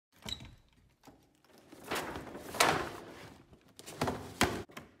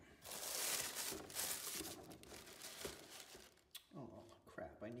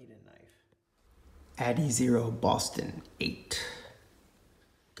Adizero Boston 8.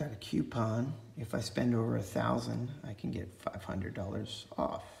 Got a coupon. If I spend over $1,000, I can get $500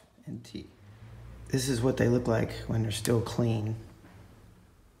 off NT. This is what they look like when they're still clean.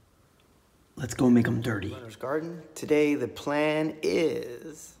 Let's go make them dirty. Runner's Garden. Today the plan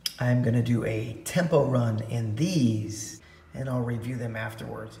is I'm gonna do a tempo run in these and I'll review them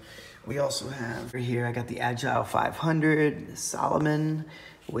afterwards. We also have right here, I got the Agile 500 Solomon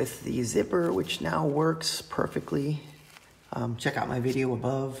with the zipper, which now works perfectly. Check out my video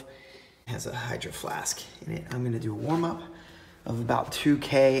above. It has a hydro flask in it. I'm gonna do a warm up of about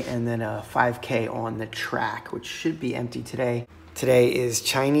 2K and then a 5K on the track, which should be empty today. Today is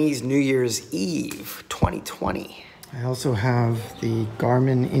Chinese New Year's Eve 2020. I also have the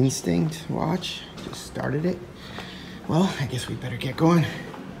Garmin Instinct watch. Just started it. Well, I guess we better get going.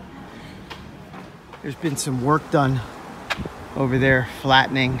 There's been some work done over there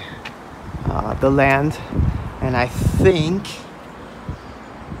flattening the land, and I think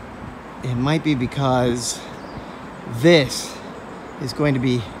it might be because this is going to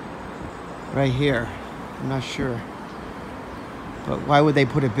be right here. I'm not sure. But why would they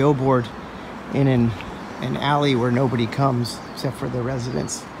put a billboard in an alley where nobody comes except for the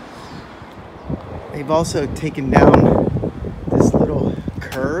residents? They've also taken down this little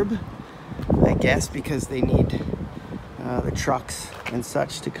curb, I guess, because they need the trucks and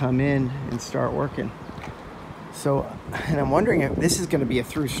such to come in and start working. So, and I'm wondering if this is going to be a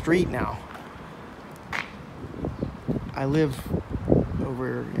through street now. I live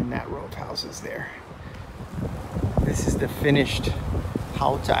over in that row of houses there. This is the finished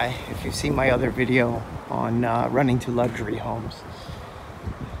Haotai, if you've seen my other video on running to luxury homes.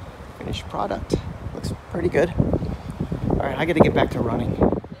 Finished product. Looks pretty good. All right, I gotta get back to running.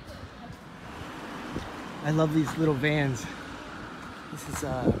 I love these little vans. This is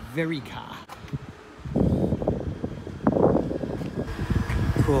a Verica.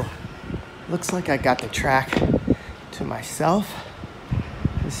 Cool. Looks like I got the track to myself.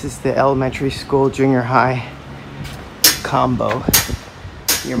 This is the elementary school, junior high combo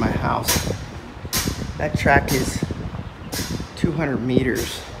near my house. That track is 200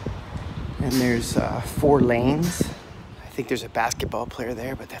 meters and there's 4 lanes. I think there's a basketball player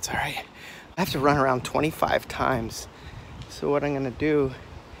there, but that's all right. I have to run around 25 times. So what I'm gonna do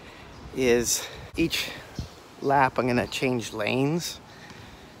is each lap I'm gonna change lanes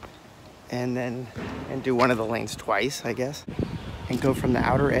and do one of the lanes twice, I guess, and go from the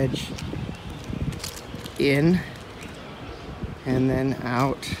outer edge in and then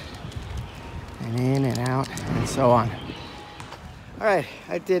out and in and out and so on. All right,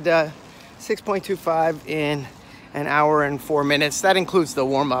 I did 6.25 in an hour and 4 minutes. That includes the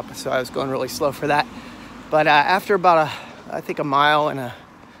warm up, so I was going really slow for that. But after about I think a mile and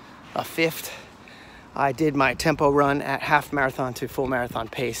a fifth, I did my tempo run at half marathon to full marathon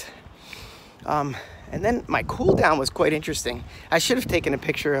pace. And then my cool down was quite interesting. I should have taken a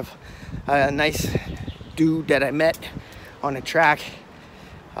picture of a nice dude that I met on a track.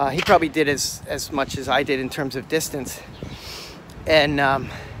 He probably did as much as I did in terms of distance. And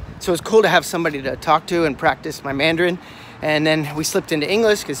so it's cool to have somebody to talk to and practice my Mandarin. And then we slipped into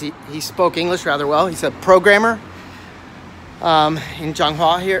English because he spoke English rather well. He's a programmer in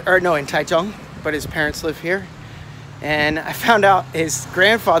Zhanghua here, or no, in Taichung, but his parents live here. And I found out his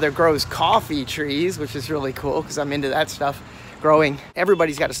grandfather grows coffee trees, which is really cool because I'm into that stuff, growing.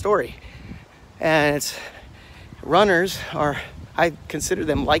 Everybody's got a story. And it's runners are, I consider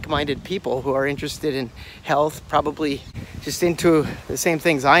them like-minded people who are interested in health, probably just into the same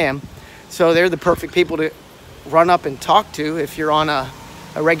things I am. So they're the perfect people to run up and talk to if you're on a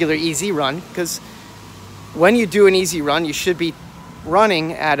regular easy run, because when you do an easy run, you should be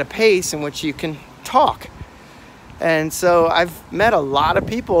running at a pace in which you can talk. And so I've met a lot of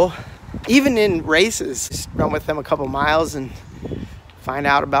people, even in races, just run with them a couple miles and find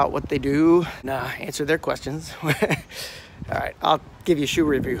out about what they do and answer their questions. All right, I'll give you a shoe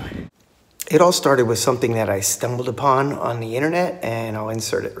review. It all started with something that I stumbled upon on the internet, and I'll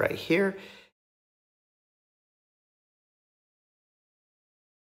insert it right here.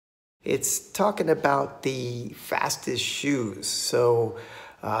 It's talking about the fastest shoes. So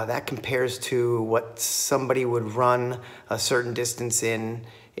that compares to what somebody would run a certain distance in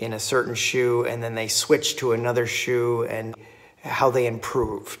a certain shoe, and then they switch to another shoe and how they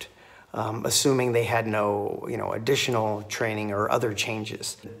improved. Assuming they had no, additional training or other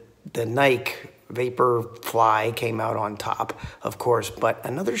changes. The Nike Vaporfly came out on top, of course, but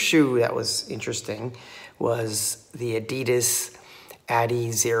another shoe that was interesting was the Adidas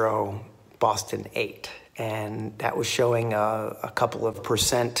Adizero Boston 8, and that was showing a couple of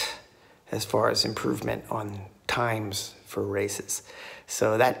percent as far as improvement on times for races.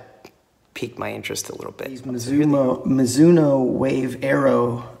 So that piqued my interest a little bit. These Mizuno Wave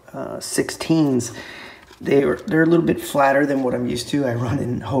Aero 16s, they're a little bit flatter than what I'm used to. I run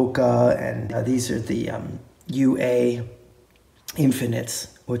in Hoka, and these are the UA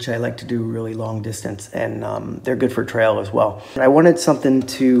Infinites, which I like to do really long distance, and they're good for trail as well. I wanted something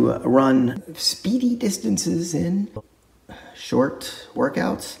to run speedy distances in, short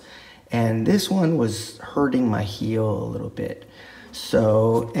workouts, and this one was hurting my heel a little bit.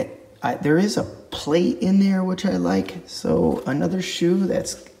 So there is a plate in there, which I like. So another shoe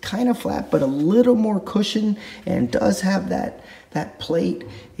that's kind of flat, but a little more cushion and does have that plate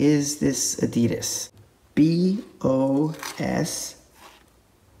is this Adidas. B-O-S-T-O-N,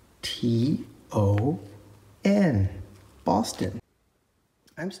 Boston.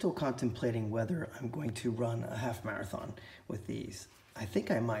 I'm still contemplating whether I'm going to run a half marathon with these. I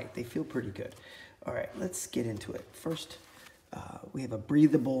think I might. They feel pretty good. All right, let's get into it. First, we have a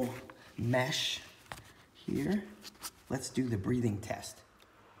breathable mesh here. Let's do the breathing test.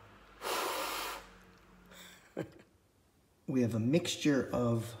 We have a mixture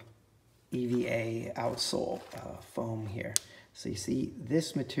of EVA outsole foam here. So you see,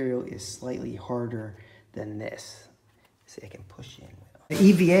 this material is slightly harder than this. See, I can push in. The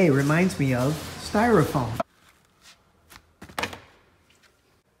EVA reminds me of styrofoam.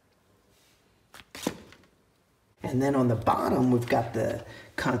 And then on the bottom, we've got the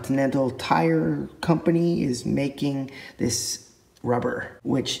Continental Tire Company is making this rubber,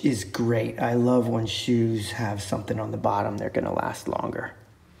 which is great. I love when shoes have something on the bottom. They're gonna last longer.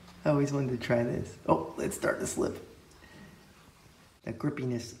 I always wanted to try this. Oh, let's start to slip. The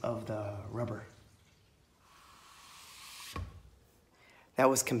grippiness of the rubber. That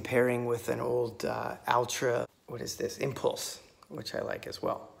was comparing with an old Ultra, what is this? Impulse, which I like as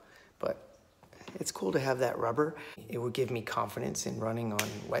well. But it's cool to have that rubber. It would give me confidence in running on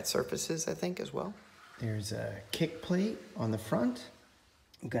wet surfaces, I think, as well. There's a kick plate on the front.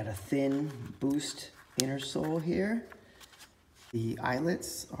 We've got a thin Boost inner sole here. The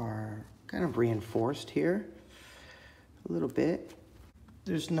eyelets are kind of reinforced here a little bit.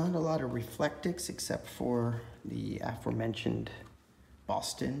 There's not a lot of reflectics except for the aforementioned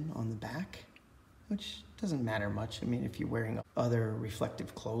Boston on the back, which doesn't matter much. I mean, if you're wearing other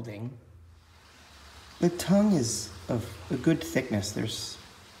reflective clothing. The tongue is of a good thickness. There's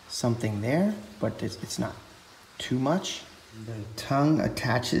something there, but it's not too much. The tongue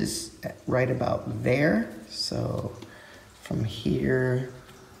attaches right about there. So from here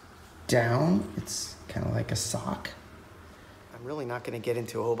down, it's kind of like a sock. I'm really not going to get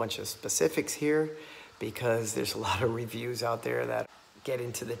into a whole bunch of specifics here because there's a lot of reviews out there that get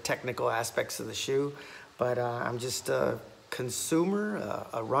into the technical aspects of the shoe, but I'm just a consumer,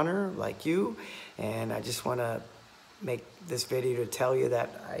 a runner like you, and I just want to make this video to tell you that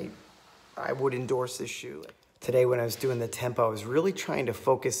I would endorse this shoe. Today when I was doing the tempo, I was really trying to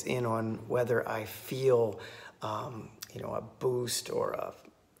focus in on whether I feel you know, a boost or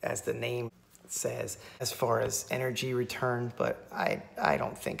as the name says, as far as energy return, but I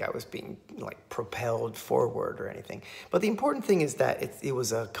don't think I was being like propelled forward or anything. But the important thing is that it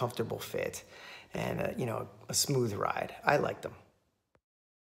was a comfortable fit and you know, a smooth ride. I liked them.